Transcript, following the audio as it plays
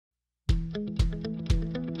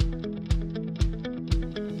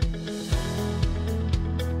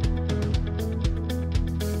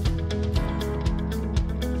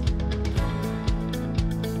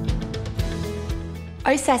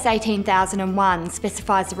OHSAS 18001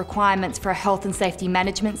 specifies the requirements for a health and safety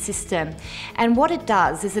management system, and what it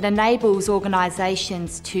does is it enables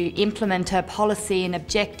organisations to implement a policy and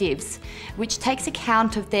objectives which takes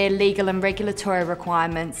account of their legal and regulatory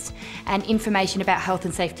requirements and information about health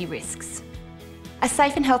and safety risks. A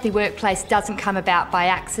safe and healthy workplace doesn't come about by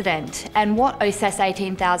accident, and what OHSAS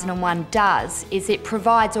 18001 does is it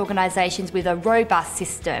provides organisations with a robust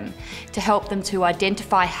system to help them to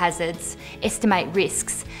identify hazards, estimate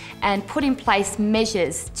risks, and put in place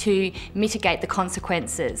measures to mitigate the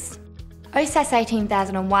consequences. OHSAS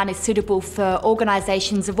 18001 is suitable for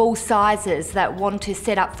organisations of all sizes that want to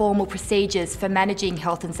set up formal procedures for managing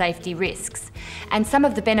health and safety risks, and some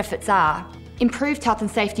of the benefits are improved health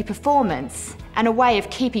and safety performance and a way of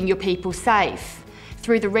keeping your people safe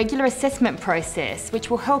through the regular assessment process, which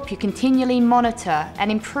will help you continually monitor and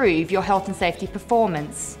improve your health and safety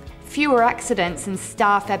performance. Fewer accidents and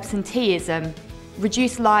staff absenteeism,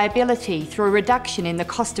 reduced liability through a reduction in the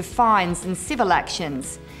cost of fines and civil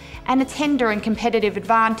actions, and a tender and competitive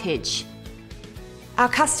advantage. Our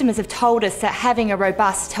customers have told us that having a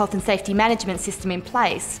robust health and safety management system in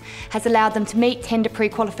place has allowed them to meet tender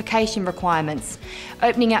pre-qualification requirements,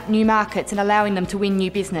 opening up new markets and allowing them to win new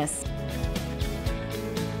business.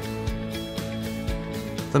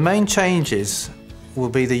 The main changes will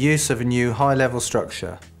be the use of a new high-level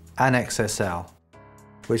structure, Annex SL,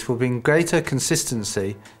 which will bring greater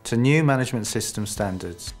consistency to new management system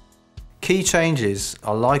standards. Key changes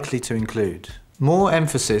are likely to include more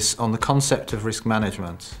emphasis on the concept of risk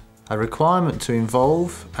management, a requirement to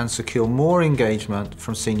involve and secure more engagement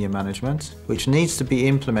from senior management, which needs to be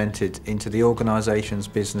implemented into the organisation's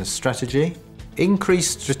business strategy,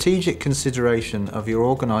 increased strategic consideration of your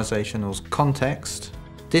organisation's context.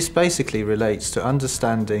 This basically relates to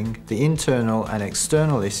understanding the internal and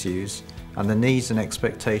external issues and the needs and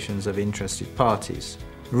expectations of interested parties.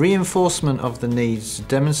 Reinforcement of the needs to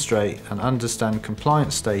demonstrate and understand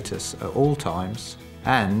compliance status at all times,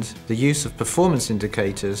 and the use of performance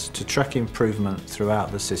indicators to track improvement throughout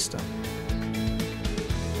the system.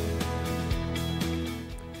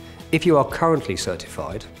 If you are currently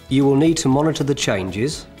certified, you will need to monitor the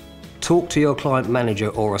changes, talk to your client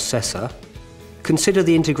manager or assessor, consider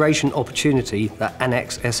the integration opportunity that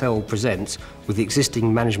Annex SL presents with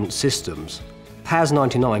existing management systems. PAS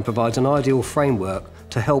 99 provides an ideal framework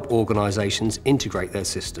to help organisations integrate their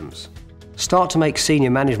systems. Start to make senior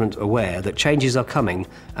management aware that changes are coming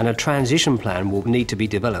and a transition plan will need to be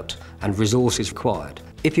developed and resources required.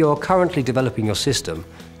 If you are currently developing your system,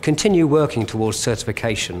 continue working towards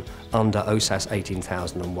certification under OHSAS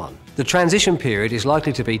 18001. The transition period is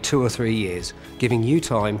likely to be 2 or 3 years, giving you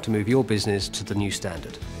time to move your business to the new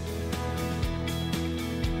standard.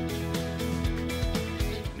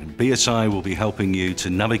 BSI will be helping you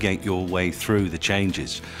to navigate your way through the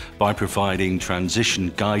changes by providing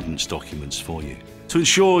transition guidance documents for you. To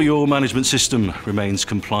ensure your management system remains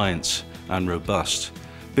compliant and robust,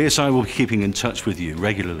 BSI will be keeping in touch with you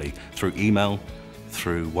regularly through email,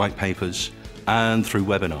 through white papers and through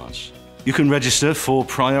webinars. You can register for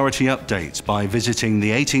priority updates by visiting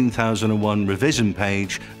the 18001 revision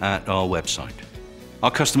page at our website. Our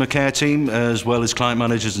customer care team, as well as client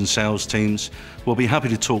managers and sales teams, will be happy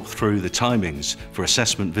to talk through the timings for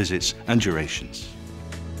assessment visits and durations.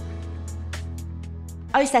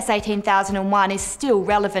 OHSAS 18001 is still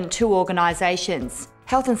relevant to organisations.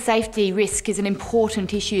 Health and safety risk is an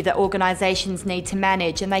important issue that organisations need to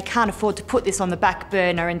manage, and they can't afford to put this on the back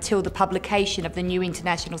burner until the publication of the new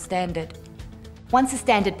international standard. Once the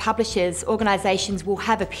standard publishes, organisations will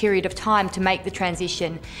have a period of time to make the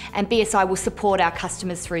transition, and BSI will support our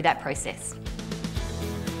customers through that process.